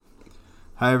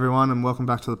Hey everyone, and welcome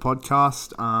back to the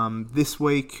podcast. This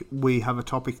week we have a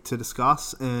topic to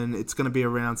discuss, and it's going to be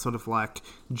around sort of like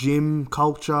gym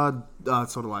culture,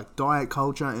 sort of like diet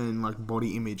culture, and like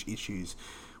body image issues,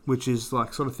 which is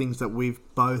like sort of things that we've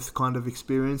both kind of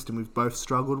experienced and we've both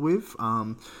struggled with.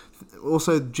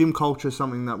 Also, gym culture is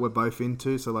something that we're both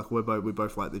into. So like we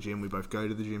both like the gym. We both go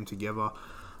to the gym together.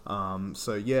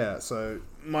 So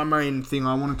my main thing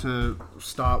I wanted to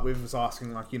start with was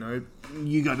asking, like,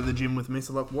 you go to the gym with me,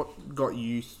 so like what got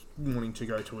you wanting to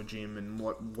go to a gym, and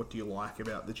what do you like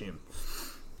about the gym?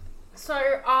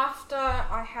 So after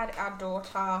I had our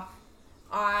daughter,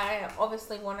 I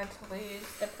obviously wanted to lose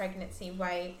the pregnancy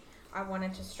weight. I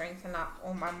wanted to strengthen up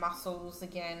all my muscles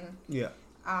again. Yeah.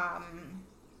 I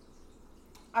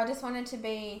just wanted to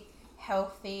be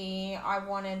healthy. I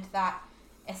wanted that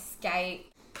escape.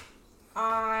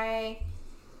 I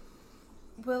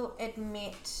will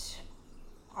admit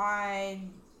I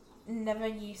never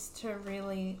used to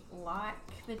really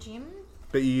like the gym.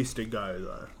 But you used to go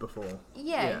though before.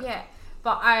 Yeah.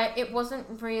 But it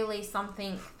wasn't really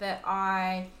something that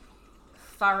I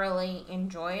thoroughly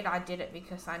enjoyed. I did it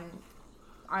because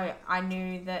I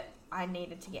knew that I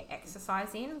needed to get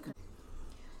exercise in.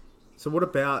 So what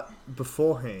about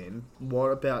beforehand?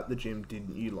 What about the gym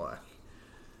didn't you like?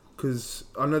 Because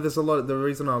I know there's a lot. The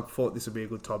reason I thought this would be a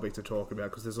good topic to talk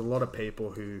about, because there's a lot of people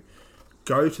who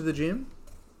go to the gym,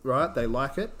 right? They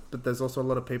like it, but there's also a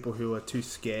lot of people who are too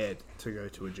scared to go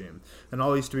to a gym. And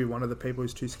I used to be one of the people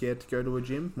who's too scared to go to a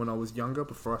gym when I was younger,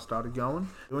 before I started doing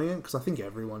it. Because I think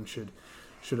everyone should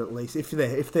at least, if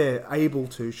they're able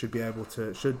to, should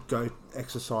go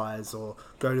exercise or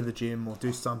go to the gym or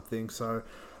do something. So,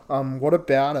 what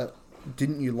about it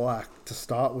didn't you like to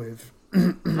start with?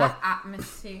 That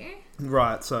atmosphere.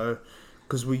 Right, so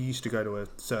because we used to go to a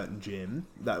certain gym.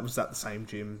 Was that the same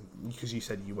gym? Because you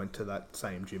said you went to that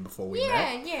same gym before we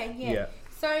met. Yeah.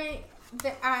 So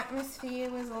the atmosphere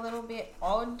was a little bit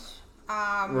odd.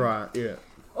 Right, yeah.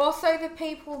 Also, the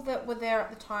people that were there at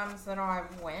the times that I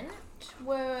went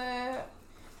were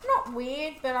not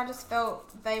weird, but I just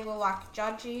felt they were like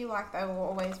judgy, like they were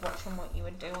always watching what you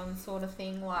were doing, sort of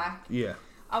thing. Like, yeah.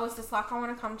 I was just like, I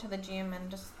want to come to the gym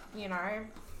and just,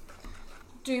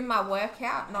 do my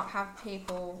workout, not have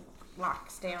people like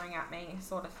staring at me,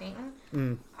 sort of thing.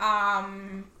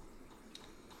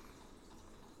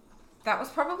 That was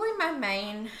probably my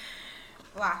main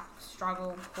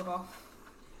struggle, put off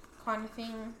kind of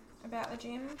thing about the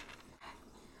gym.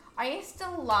 I used to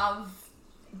love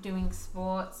doing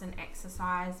sports and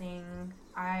exercising.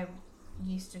 I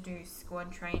used to do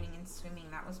squad training and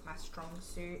swimming. That was my strong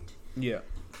suit. Yeah.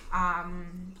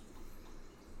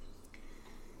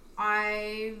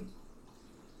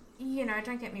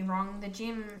 Don't get me wrong, the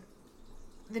gym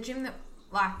that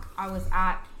I was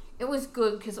at, it was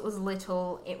good because it was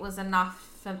little. It was enough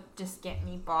for just get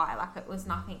me by. Like, it was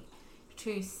nothing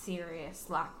too serious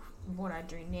like what I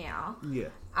do now. Yeah.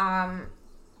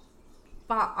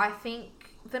 But I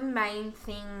think the main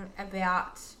thing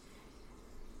about,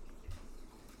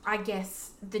 I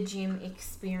guess, the gym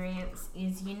experience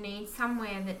is you need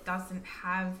somewhere that doesn't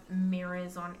have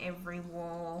mirrors on every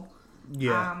wall.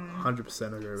 Yeah,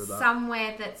 100% agree with that.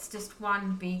 Somewhere that's just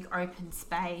one big open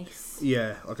space.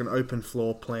 Yeah, like an open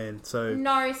floor plan. So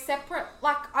no separate.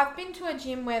 Like, I've been to a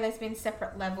gym where there's been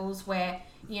separate levels where,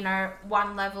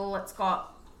 one level it's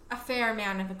got a fair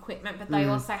amount of equipment, but they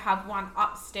also have one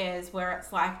upstairs where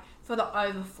it's like for the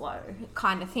overflow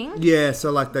kind of thing. Yeah, so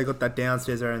like they got that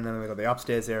downstairs area, and then they got the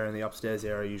upstairs area, and the upstairs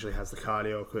area usually has the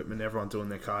cardio equipment. Everyone doing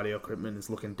their cardio equipment is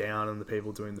looking down on the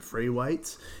people doing the free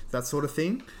weights, that sort of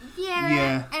thing.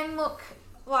 Yeah. And look,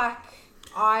 like,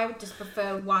 I would just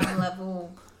prefer one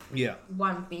level. Yeah.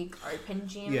 One big open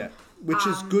gym. Yeah, which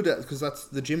is good because that's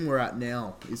the gym we're at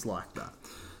now is like that.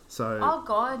 So. Oh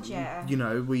God, yeah.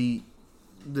 We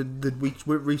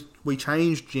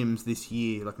changed gyms this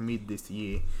year, like mid this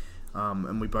year.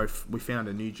 And we found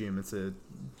a new gym. It's a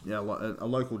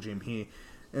local gym here,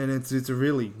 and it's a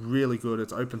really, really good.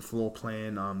 It's open floor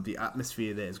plan. The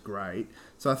atmosphere there is great.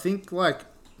 So I think like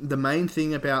the main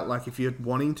thing about like if you're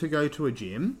wanting to go to a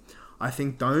gym, I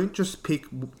think don't just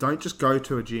go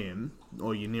to a gym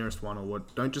or your nearest one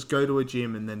don't just go to a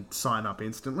gym and then sign up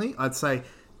instantly. I'd say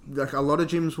like a lot of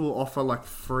gyms will offer like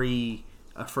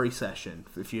a free session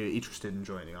if you're interested in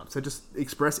joining up. So just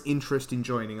express interest in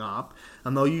joining up,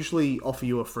 and they'll usually offer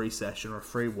you a free session or a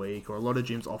free week, or a lot of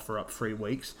gyms offer up free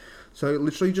weeks. So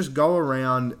literally just go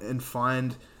around and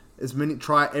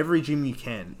try every gym you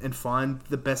can and find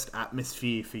the best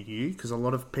atmosphere for you, because a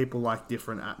lot of people like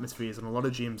different atmospheres and a lot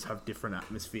of gyms have different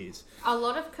atmospheres. A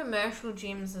lot of commercial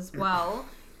gyms as well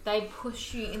they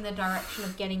push you in the direction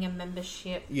of getting a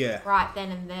membership Yeah. right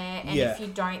then and there. And Yeah. if you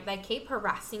don't, they keep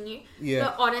harassing you. Yeah.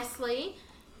 But honestly,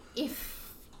 if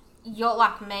you're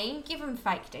like me, give them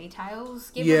fake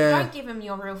details. Don't give them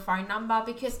your real phone number,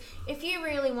 because if you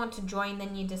really want to join,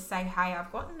 then you just say, hey,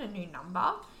 I've gotten a new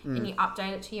number, and you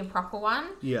update it to your proper one.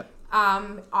 Yeah.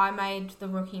 I made the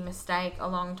rookie mistake a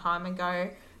long time ago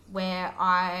where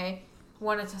I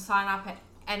wanted to sign up at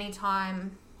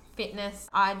Anytime Fitness.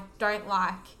 I don't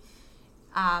like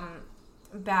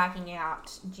bagging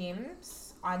out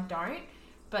gyms. I don't.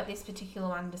 But this particular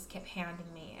one just kept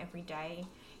hounding me every day.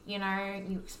 You know,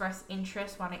 you express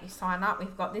interest, why don't you sign up?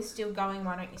 We've got this deal going,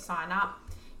 why don't you sign up?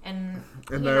 And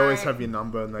they always have your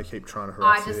number and they keep trying to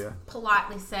harass you. I just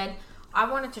politely said, I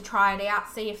wanted to try it out,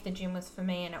 see if the gym was for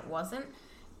me, and it wasn't.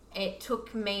 It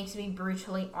took me to be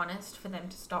brutally honest for them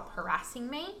to stop harassing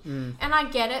me. And I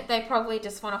get it, they probably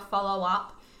just want to follow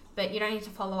up, but you don't need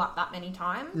to follow up that many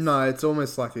times. No, it's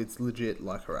almost like it's legit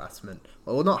like harassment.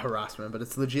 Well, not harassment, but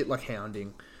it's legit like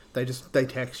hounding. They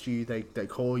text you, they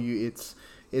call you.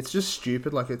 It's just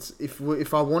stupid. Like, it's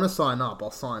if I want to sign up,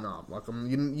 I'll sign up. Like,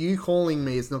 you calling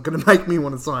me is not going to make me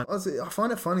want to sign. I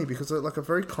find it funny because like a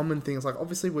very common thing is like,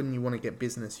 obviously when you want to get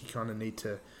business, you kind of need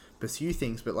to pursue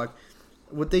things. But like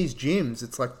with these gyms,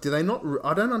 it's like, do they not?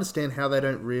 I don't understand how they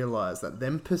don't realize that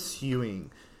them pursuing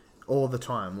all the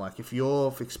time. Like if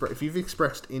you've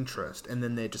expressed interest and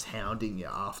then they're just hounding you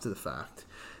after the fact.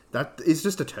 That is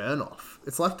just a turn off.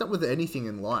 It's like that with anything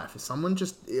in life. If someone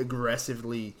just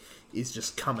aggressively is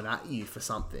just coming at you for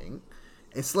something,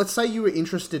 let's say you were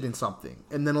interested in something,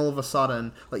 and then all of a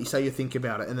sudden, like you say, you think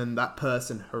about it, and then that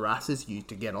person harasses you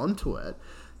to get onto it,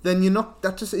 then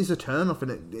that just is a turn off,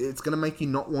 and it's going to make you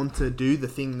not want to do the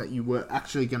thing that you were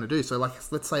actually going to do. So like,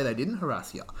 let's say they didn't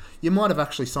harass you. You might have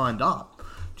actually signed up.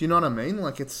 Do you know what I mean?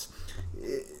 Like it's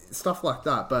stuff like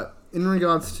that. But in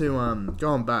regards to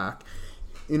going back,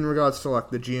 in regards to like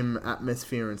the gym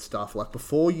atmosphere and stuff, like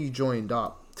before you joined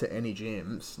up to any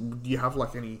gyms, do you have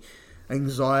like any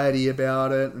anxiety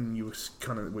about it, and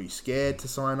were you scared to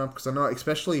sign up? Because I know,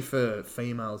 especially for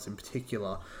females in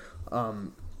particular,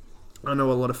 I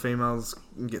know a lot of females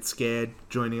get scared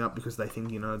joining up because they think,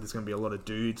 there's going to be a lot of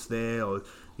dudes there, or,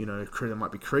 there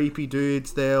might be creepy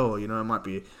dudes there, or, it might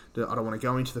be, I don't want to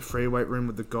go into the free weight room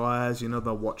with the guys,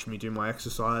 they'll watch me do my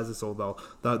exercises, or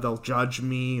they'll judge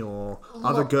me, or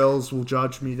other girls will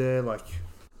judge me there, like...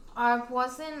 I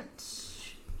wasn't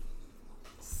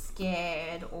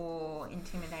scared or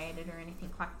intimidated or anything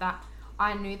like that.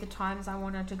 I knew the times I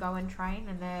wanted to go and train,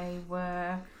 and they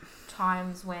were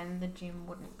times when the gym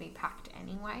wouldn't be packed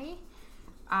anyway.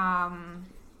 I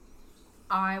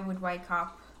would wake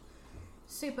up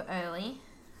super early.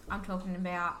 I'm talking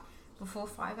about before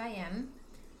 5 a.m.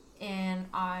 and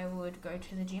I would go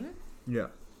to the gym. Yeah.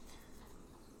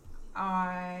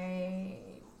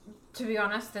 To be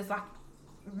honest, there's like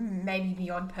maybe the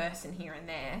odd person here and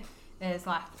there. There's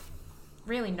like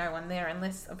really no one there,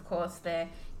 unless of course they're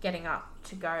getting up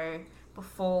to go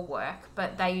before work,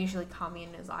 but they usually come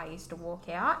in as I used to walk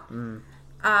out.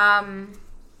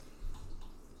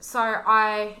 So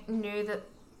I knew that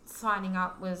signing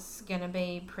up was going to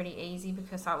be pretty easy,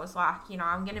 because I was like,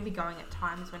 I'm going to be going at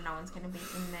times when no one's going to be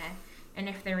in there, and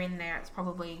if they're in there, it's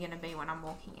probably going to be when I'm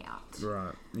walking out.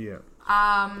 Right, yeah.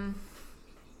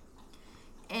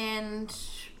 And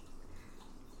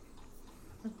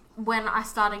when I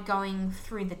started going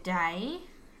through the day,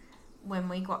 when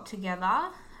we got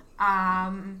together,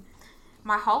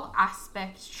 my whole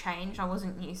aspect changed. I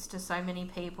wasn't used to so many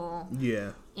people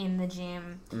in the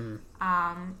gym.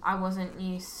 I wasn't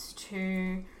used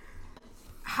to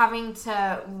having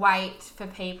to wait for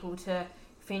people to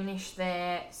finish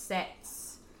their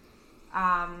sets.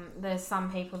 There's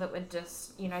some people that would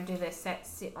just, do their sets,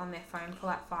 sit on their phone for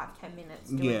like 5-10 minutes,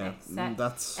 do a next set.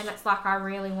 And it's like, I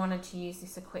really wanted to use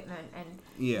this equipment, and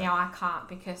now I can't,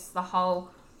 because the whole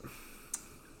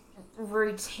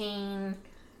routine...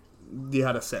 You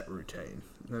had a set routine.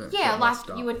 Yeah, like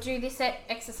you would do this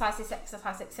exercise,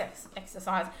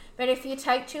 exercise. But if you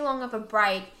take too long of a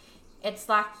break, it's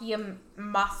like your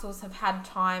muscles have had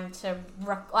time to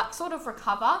sort of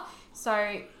recover.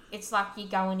 So it's like you're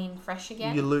going in fresh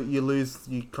again.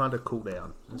 You kind of cool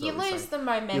down. You lose the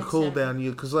momentum. You cool down.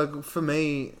 Because like for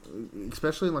me,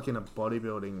 especially like in a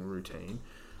bodybuilding routine,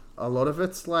 a lot of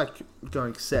it's like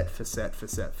going set for set for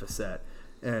set for set,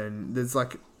 and there's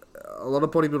like. A lot of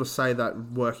bodybuilders say that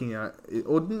working out,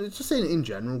 or just in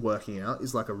general, working out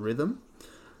is like a rhythm.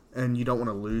 and you don't want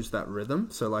to lose that rhythm.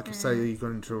 So, like, if say you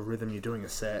got into a rhythm, you're doing a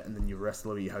set, and then you rest a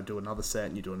little bit, you have to do another set,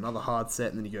 and you do another hard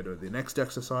set, and then you go to the next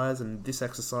exercise, and this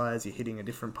exercise, you're hitting a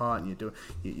different part, and you do,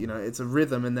 you know, it's a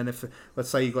rhythm. And then if, let's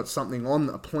say you got something on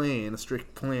a plan, a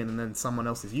strict plan, and then someone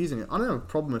else is using it, I don't have a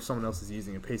problem if someone else is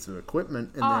using a piece of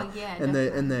equipment, and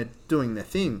they're doing their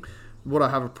thing. What I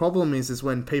have a problem is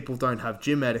when people don't have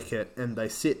gym etiquette, and they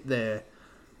sit there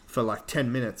for like 10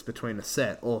 minutes between a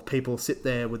set, or people sit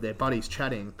there with their buddies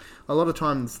chatting. A lot of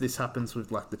times this happens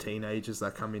with like the teenagers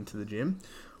that come into the gym,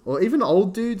 or even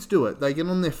old dudes do it. They get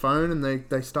on their phone and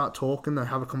they start talking. They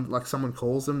have like someone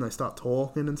calls them, they start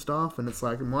talking and stuff. And it's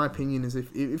like, in my opinion, is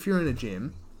if you're in a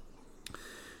gym,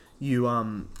 you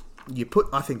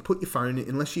put your phone in,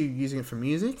 unless you're using it for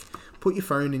music, put your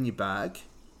phone in your bag,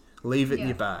 leave it in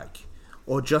your bag,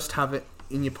 or just have it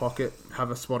in your pocket,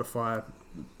 have a Spotify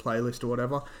playlist or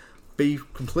whatever. Be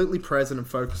completely present and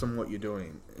focus on what you're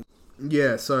doing.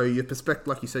 Yeah, so your perspective,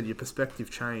 like you said, your perspective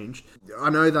changed. I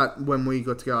know that when we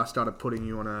got together, I started putting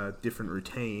you on a different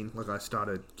routine. Like, I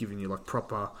started giving you like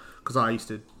proper, because I used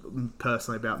to,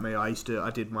 personally about me, I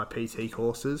did my PT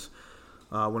courses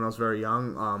when I was very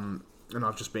young, and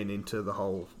I've just been into the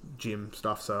whole gym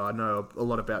stuff, so I know a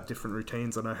lot about different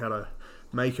routines. I know how to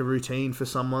make a routine for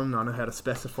someone. I know how to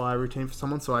specify a routine for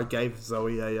someone. So I gave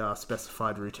Zoe a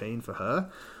specified routine for her.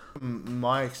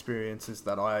 My experience is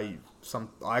that I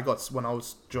got, when I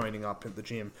was joining up at the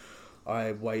gym,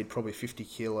 I weighed probably 50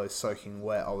 kilos soaking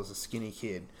wet. I was a skinny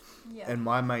kid. Yeah. And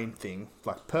my main thing,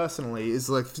 like personally, is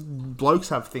like blokes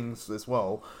have things as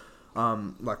well,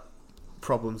 like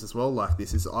problems as well like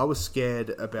this, is I was scared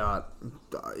about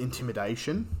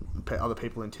intimidation, other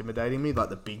people intimidating me, like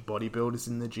the big bodybuilders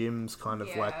in the gyms kind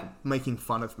of like making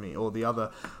fun of me, or the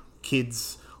other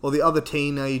kids, or the other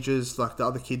teenagers, like the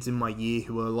other kids in my year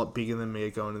who were a lot bigger than me are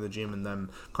going to the gym and them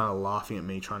kind of laughing at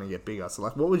me trying to get bigger. So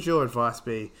like, what would your advice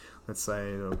be? Let's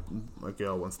say a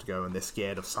girl wants to go and they're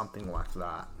scared of something like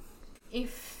that.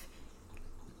 If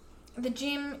the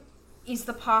gym is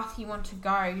the path you want to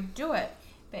go, do it.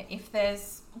 But if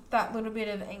there's that little bit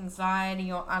of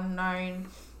anxiety or unknown,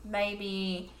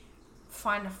 maybe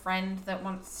find a friend that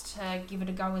wants to give it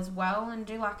a go as well and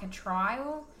do like a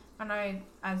trial. I know,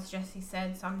 as Jessie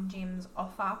said, some gyms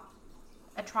offer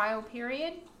a trial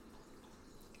period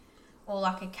or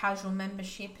like a casual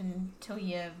membership until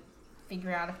you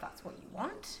figure out if that's what you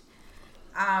want.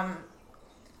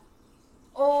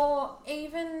 Or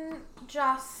even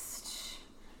just,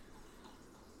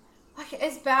 like,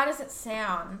 as bad as it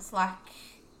sounds, like,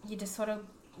 you just sort of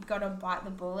got to bite the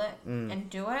bullet and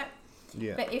do it.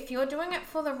 Yeah. But if you're doing it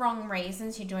for the wrong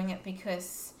reasons, you're doing it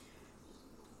because,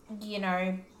 you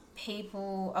know,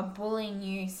 people are bullying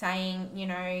you, saying, you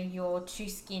know, you're too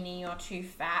skinny or too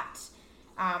fat,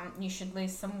 you should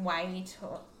lose some weight,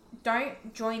 or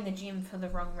don't join the gym for the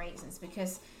wrong reasons,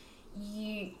 because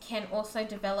you can also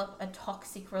develop a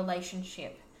toxic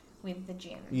relationship with the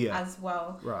gym as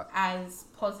well as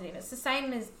positive. It's the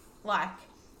same as like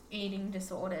eating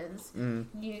disorders.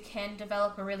 You can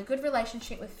develop a really good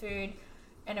relationship with food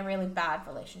and a really bad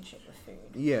relationship with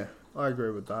food. Yeah, I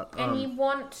agree with that. And you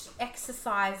want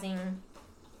exercising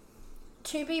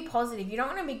to be positive. You don't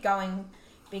want to be going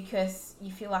because you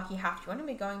feel like you have to. You want to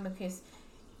be going because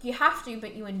you have to,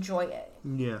 but you enjoy it.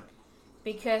 Yeah.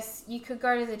 Because you could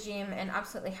go to the gym and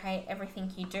absolutely hate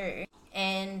everything you do,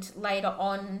 and later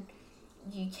on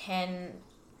you can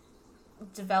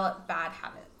develop bad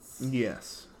habits.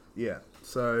 Yes. Yeah.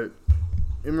 So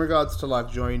in regards to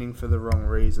like joining for the wrong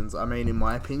reasons, I mean, in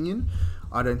my opinion,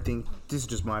 I don't think, this is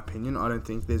just my opinion, I don't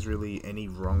think there's really any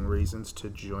wrong reasons to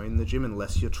join the gym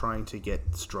unless you're trying to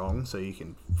get strong so you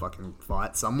can fucking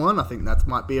fight someone. I think that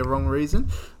might be a wrong reason.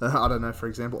 I don't know, for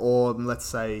example. Or let's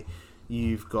say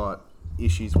you've got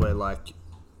issues where, like,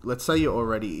 let's say you're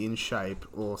already in shape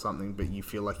or something, but you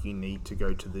feel like you need to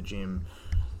go to the gym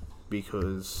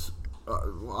because,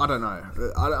 I don't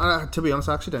know. I, to be honest,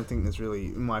 I actually don't think there's really,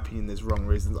 in my opinion, there's wrong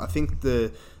reasons. I think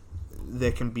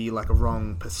there can be like a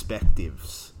wrong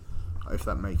perspectives, if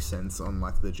that makes sense, on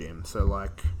like the gym. So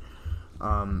like,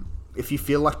 if you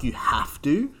feel like you have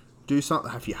to do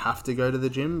something, if you have to go to the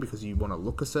gym because you want to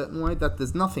look a certain way, that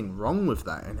there's nothing wrong with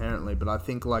that inherently. But I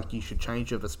think like you should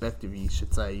change your perspective. You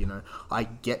should say, you know, I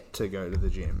get to go to the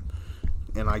gym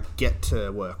and I get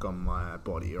to work on my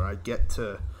body, or I get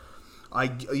to,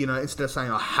 you know, instead of saying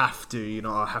I have to, you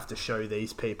know, I have to show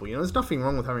these people, you know, there's nothing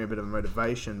wrong with having a bit of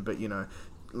motivation, but you know,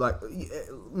 like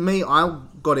me, I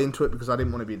got into it because I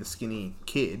didn't want to be the skinny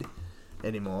kid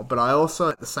anymore. But I also,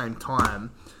 at the same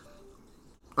time,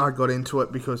 I got into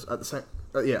it because at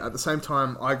the same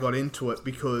time I got into it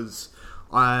because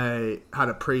I had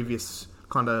a previous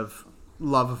kind of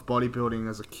love of bodybuilding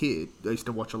as a kid. I used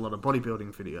to watch a lot of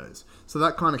bodybuilding videos. So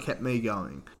that kind of kept me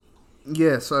going.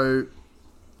 Yeah, so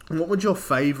what would your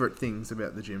favourite things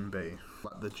about the gym be?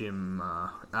 Like the gym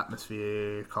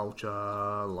atmosphere,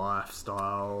 culture,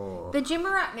 lifestyle? The gym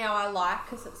right now I like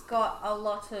because it's got a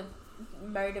lot of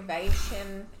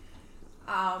motivation.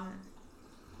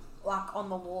 Like on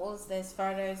the walls, there's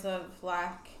photos of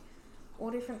like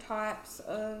all different types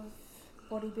of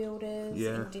bodybuilders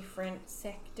in different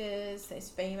sectors. There's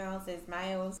females, there's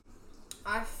males.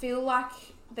 I feel like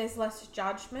there's less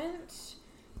judgment.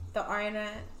 The owner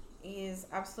is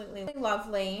absolutely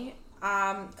lovely.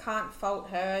 Can't fault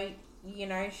her. You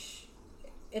know,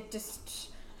 it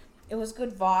was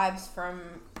good vibes from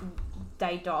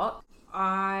day dot.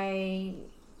 I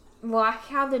like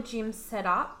how the gym's set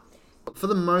up. For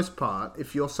the most part,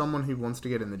 if you're someone who wants to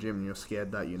get in the gym and you're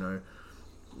scared that, you know,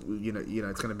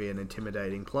 it's going to be an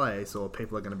intimidating place, or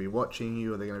people are going to be watching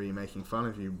you, or they're going to be making fun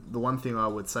of you, the one thing I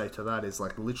would say to that is,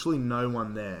 like, literally no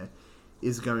one there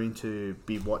is going to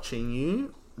be watching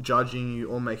you, judging you,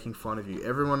 or making fun of you.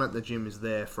 Everyone at the gym is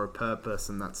there for a purpose,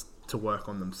 and that's to work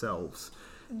on themselves.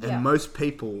 Yeah. And most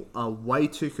people are way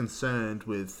too concerned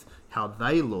with how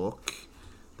they look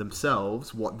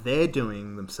themselves, what they're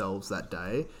doing themselves that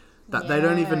day, that they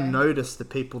don't even notice the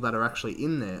people that are actually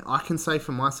in there. I can say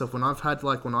for myself, when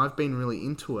I've been really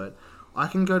into it, I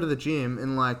can go to the gym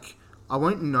and, like, I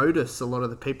won't notice a lot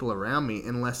of the people around me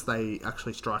unless they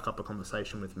actually strike up a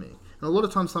conversation with me. And a lot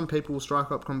of times some people will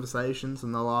strike up conversations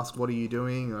and they'll ask, what are you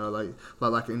doing? Or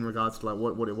like in regards to,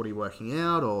 like, what are you working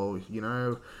out? Or, you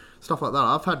know, stuff like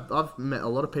that. I've met a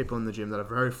lot of people in the gym that are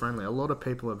very friendly. A lot of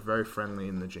people are very friendly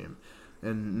in the gym.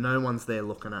 And no one's there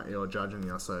looking at you or judging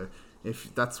you. So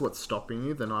if that's what's stopping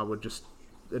you, then I would just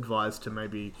advise to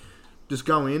maybe just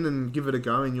go in and give it a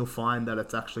go, and you'll find that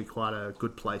it's actually quite a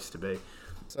good place to be.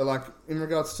 So, like, in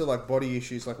regards to, like, body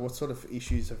issues, like, what sort of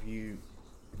issues have you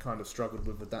kind of struggled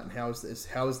with that, and how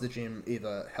has the gym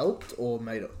either helped or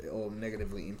made it, or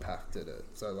negatively impacted it?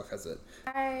 So, like, has it...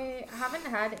 I haven't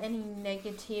had any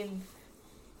negative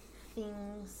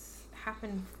things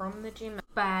happen from the gym.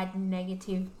 Bad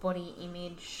negative body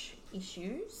image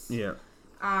issues. Yeah.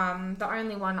 The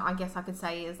only one I guess I could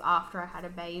say is after I had a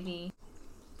baby.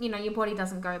 You know, your body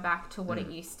doesn't go back to what it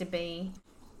used to be.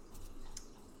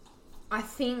 I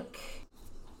think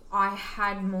I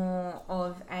had more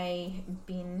of a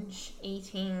binge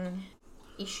eating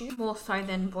issue, more so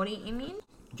than body image.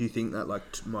 Do you think that, like,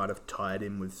 might have tied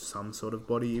in with some sort of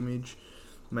body image,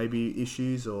 maybe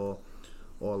issues, or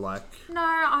like... No,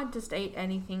 I'd just eat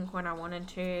anything when I wanted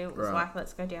to. It was like,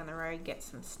 let's go down the road, get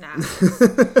some snacks,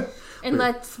 and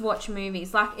let's watch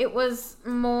movies. Like, it was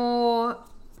more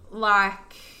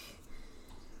like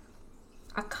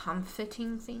a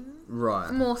comforting thing.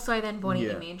 Right. More so than body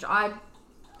image.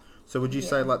 So would you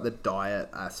say, like, the diet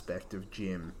aspect of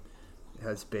gym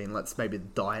has been, let's maybe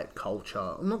diet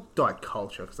culture, not diet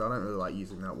culture, because I don't really like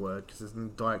using that word, because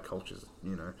diet culture is,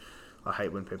 you know, I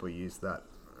hate when people use that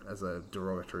as a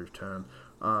derogatory term,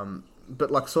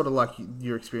 but, like, sort of like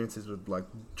your experiences with, like,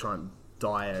 trying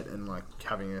diet and, like,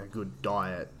 having a good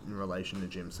diet in relation to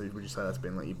gym. So would you say that's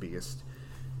been, like, your biggest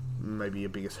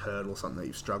hurdle, something that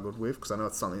you've struggled with? Because I know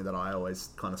it's something that I always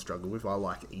kind of struggle with. I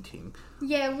like eating.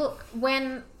 Yeah, look,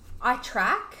 when I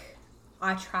track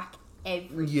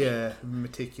everything. Yeah,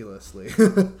 meticulously.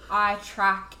 I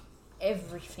track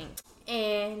everything,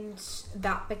 and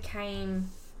that became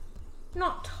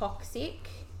not toxic,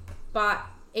 but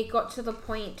it got to the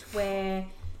point where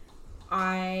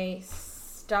I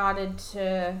started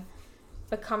to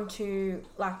become too,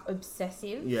 like,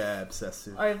 obsessive. Yeah,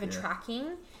 obsessive. Over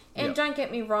tracking. And don't get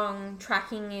me wrong,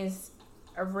 tracking is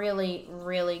a really,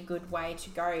 really good way to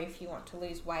go if you want to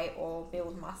lose weight or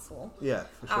build muscle. Yeah,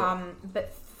 for sure.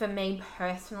 But for me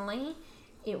personally,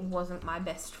 it wasn't my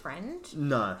best friend.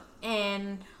 No.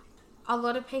 And a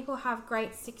lot of people have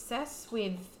great success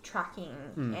with tracking,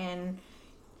 and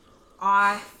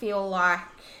I feel like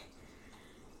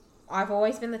I've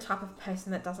always been the type of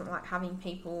person that doesn't like having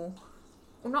people,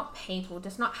 well, not people,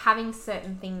 just not having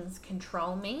certain things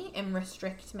control me and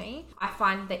restrict me. I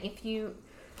find that if you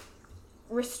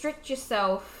restrict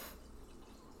yourself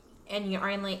and you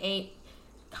only eat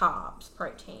carbs,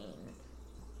 protein,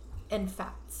 and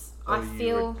fats, or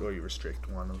you restrict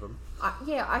one of them.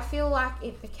 I feel like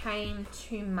it became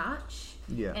too much.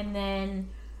 Yeah. And then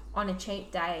on a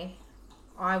cheat day,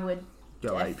 I would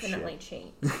definitely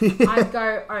cheat. I'd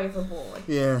go overboard.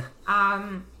 Yeah.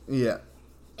 Yeah.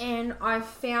 And I've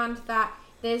found that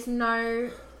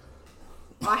I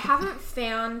haven't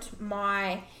found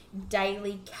my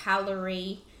daily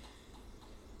calorie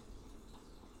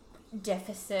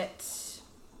deficit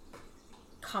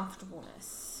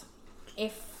comfortableness.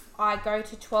 If I go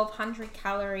to 1,200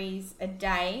 calories a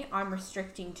day, I'm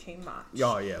restricting too much.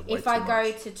 Oh, yeah, way if too I go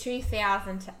much. to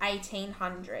 2,000 to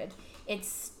 1,800,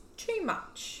 it's too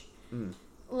much. Mm.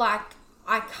 Like,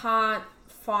 I can't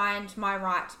find my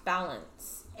right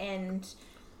balance. And,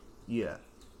 Yeah.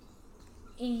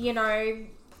 you know,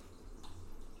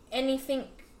 anything,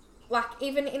 like,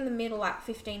 even in the middle, like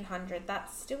 1,500,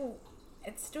 it's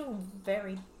still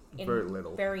very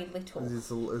little. Very little.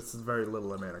 It's a very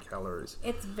little amount of calories.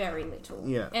 It's very little.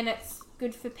 Yeah. And it's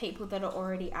good for people that are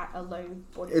already at a low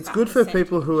body It's fat good for percentage.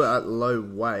 people who are at low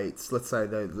weights. Let's say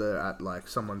they're at, like,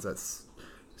 someone's at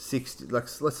 60, like,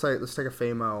 let's take a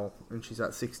female and she's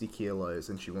at 60 kilos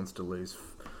and she wants to lose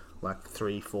like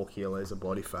 3-4 kilos of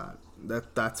body fat.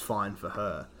 That's fine for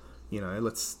her. You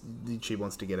know, she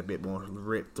wants to get a bit more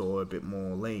ripped or a bit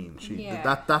more lean.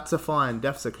 That's a fine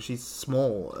deficit because she's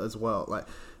small as well. Like,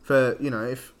 for, you know,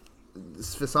 if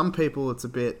for some people it's a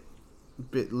bit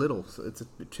little, so it's a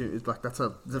bit too. It's like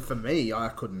for me, I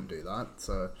couldn't do that.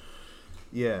 So,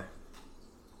 yeah.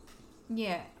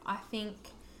 Yeah, I think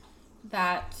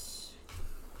that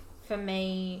for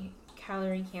me,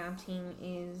 calorie counting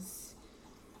is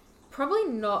probably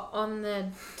not on the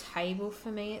table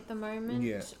for me at the moment.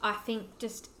 Yeah. I think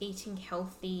just eating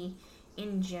healthy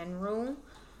in general,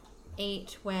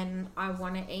 eat when I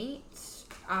want to eat,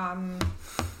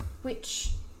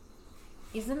 which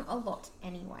isn't a lot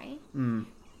anyway. Mm.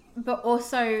 But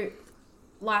also,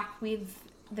 like with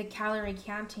the calorie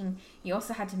counting, you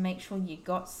also had to make sure you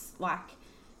got like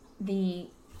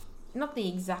not the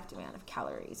exact amount of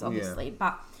calories, obviously,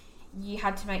 but you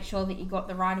had to make sure that you got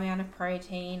the right amount of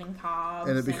protein and carbs.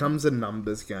 And it becomes a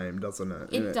numbers game, doesn't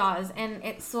it? It does, and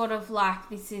it's sort of like,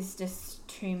 this is just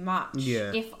too much.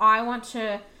 Yeah. If I want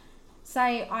to,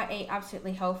 say I eat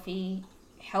absolutely healthy,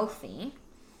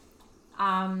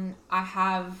 I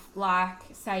have, like,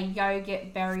 say,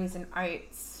 yogurt, berries and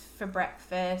oats for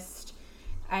breakfast,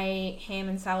 a ham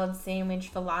and salad sandwich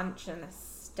for lunch, and a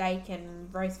steak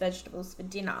and roast vegetables for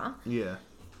dinner. Yeah.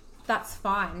 That's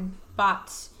fine,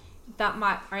 but that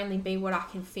might only be what I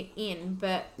can fit in,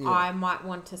 but I might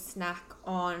want to snack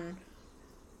on,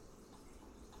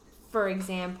 for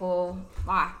example,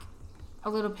 like a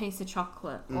little piece of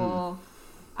chocolate or,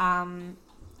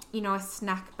 you know, a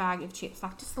snack bag of chips,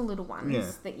 like just the little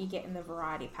ones that you get in the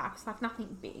variety packs, like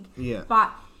nothing big. Yeah.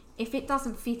 But if it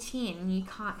doesn't fit in, you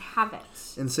can't have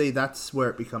it. And see, that's where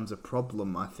it becomes a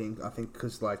problem, I think.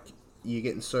 Because, like, you're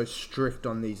getting so strict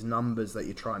on these numbers that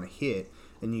you're trying to hit,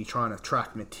 and you're trying to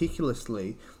track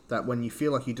meticulously, that when you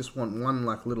feel like you just want one,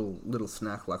 like, little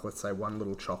snack, like, let's say one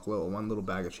little chocolate or one little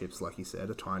bag of chips, like you said,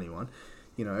 a tiny one,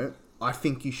 you know, I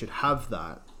think you should have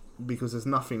that, because there's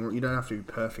nothing, you don't have to be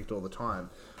perfect all the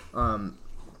time.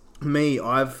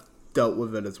 I've dealt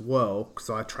with it as well, because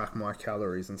I track my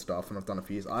calories and stuff, and I've done it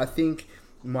for years. I think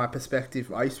my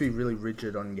perspective, I used to be really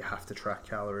rigid on you have to track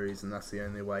calories, and that's the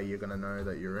only way you're going to know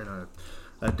that you're in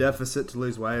a deficit to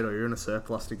lose weight or you're in a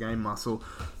surplus to gain muscle.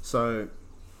 So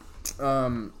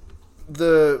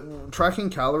the tracking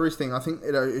calories thing, I think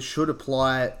it should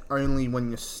apply only when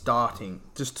you're starting,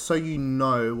 just so you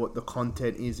know what the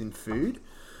content is in food.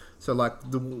 So, like,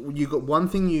 you got one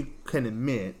thing you can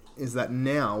admit is that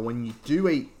now when you do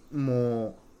eat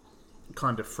more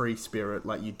kind of free spirit,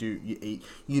 like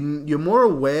you're more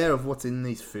aware of what's in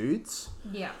these foods.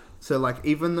 Yeah. So, like,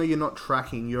 even though you're not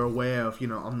tracking, you're aware of, you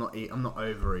know, I'm not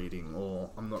overeating or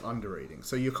I'm not undereating.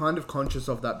 So you're kind of conscious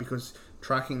of that, because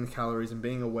tracking the calories and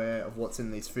being aware of what's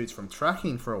in these foods from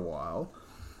tracking for a while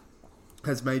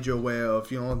has made you aware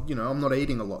of, you know, I'm not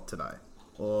eating a lot today.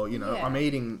 Or, you know, I'm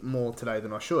eating more today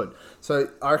than I should. So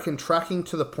I reckon tracking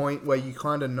to the point where you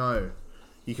kind of know.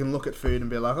 You can look at food and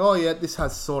be like, oh yeah, this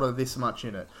has sort of this much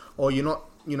in it. Or you're not,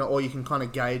 you know, or you can kind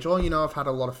of gauge, oh, you know, I've had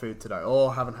a lot of food today. Or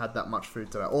I haven't had that much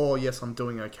food today. Or yes, I'm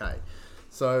doing okay.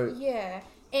 So... Yeah.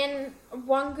 And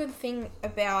one good thing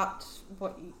about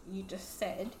what you just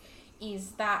said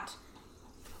is that,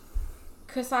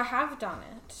 because I have done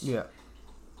it. Yeah.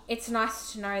 It's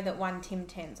nice to know that one Tim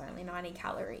Tam's only 90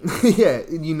 calories. Yeah,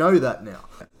 you know that now.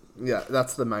 Yeah,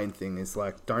 that's the main thing, is,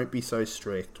 like, don't be so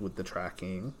strict with the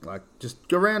tracking. Like, just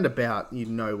go roundabout, you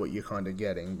know what you're kind of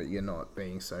getting, but you're not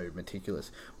being so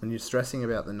meticulous. When you're stressing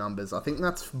about the numbers, I think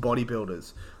that's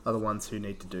bodybuilders are the ones who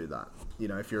need to do that. You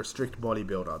know, if you're a strict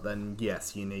bodybuilder, then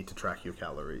yes, you need to track your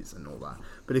calories and all that.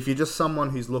 But if you're just someone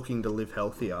who's looking to live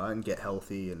healthier and get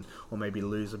healthy, or maybe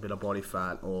lose a bit of body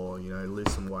fat, or, you know,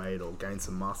 lose some weight or gain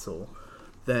some muscle,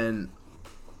 then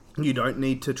you don't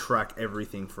need to track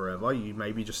everything forever. You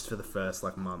maybe just for the first,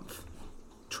 like, month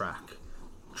track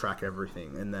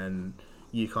everything, and then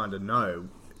you kind of know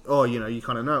oh, you know, you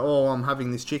kind of know, oh, I'm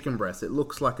having this chicken breast. It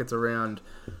looks like it's around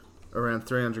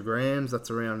 300 grams. That's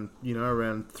around, you know,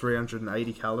 around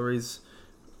 380 calories,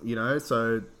 you know,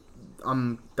 so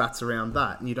that's around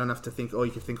that. And you don't have to think, oh,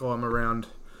 you could think, oh, I'm around,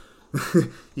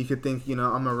 you could think, you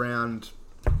know, I'm around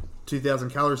 2,000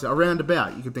 calories, around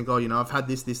about. You could think, oh, you know, I've had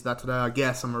this, that today. I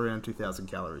guess I'm around 2,000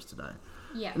 calories today.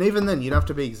 Yeah. And even then, you'd have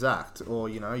to be exact. Or,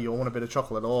 you know, you want a bit of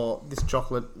chocolate. Or this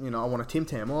chocolate, you know, I want a Tim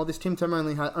Tam. Or this Tim Tam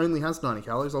only has 90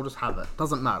 calories. I'll just have it.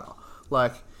 Doesn't matter.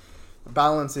 Like,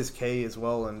 balance is key as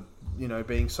well. And, you know,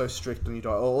 being so strict on your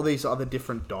diet. All these other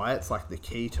different diets, like the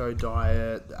keto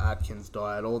diet, the Atkins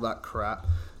diet, all that crap,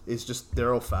 is just,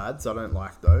 they're all fads. I don't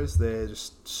like those. They're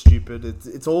just stupid.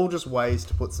 It's all just ways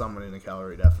to put someone in a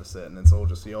calorie deficit, and it's all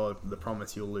just the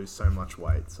promise you'll lose so much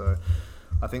weight. So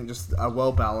I think just a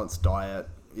well-balanced diet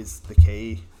is the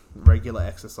key. Regular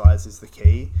exercise is the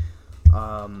key.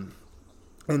 And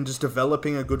just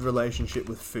developing a good relationship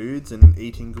with foods and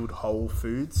eating good whole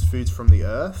foods from the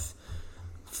earth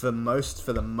for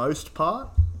the most part.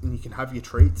 And you can have your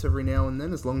treats every now and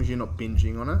then as long as you're not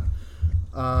binging on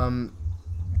it.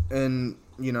 And,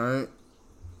 you know,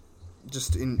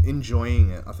 just enjoying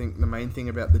it. I think the main thing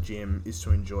about the gym is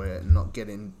to enjoy it and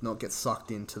not get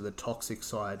sucked into the toxic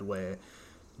side where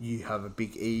you have a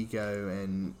big ego,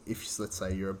 and if, let's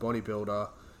say, you're a bodybuilder,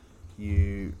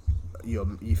 you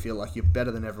feel like you're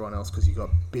better than everyone else because you got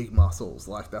big muscles.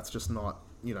 Like, that's just not,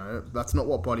 you know, that's not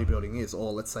what bodybuilding is.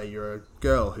 Or let's say you're a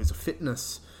girl who's a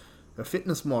fitness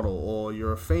model, or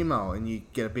you're a female and you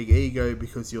get a big ego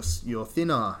because you're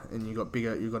thinner and you've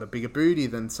got a bigger booty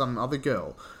than some other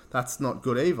girl. That's not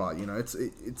good either. You know,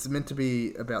 it's meant to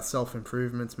be about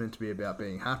self-improvement. It's meant to be about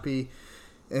being happy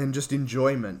and just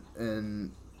enjoyment.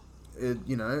 And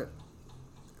you know,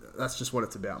 that's just what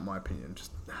it's about, in my opinion.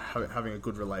 Just having a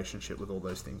good relationship with all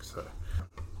those things. So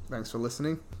thanks for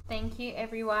listening. Thank you,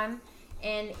 everyone.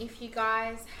 And if you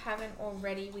guys haven't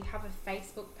already, we have a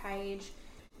Facebook page.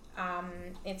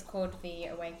 It's called The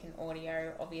Awaken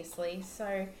Audio, obviously.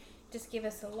 So just give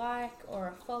us a like or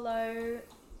a follow.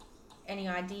 Any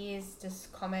ideas,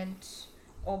 just comment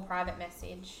or private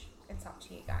message. It's up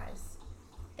to you guys.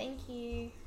 Thank you.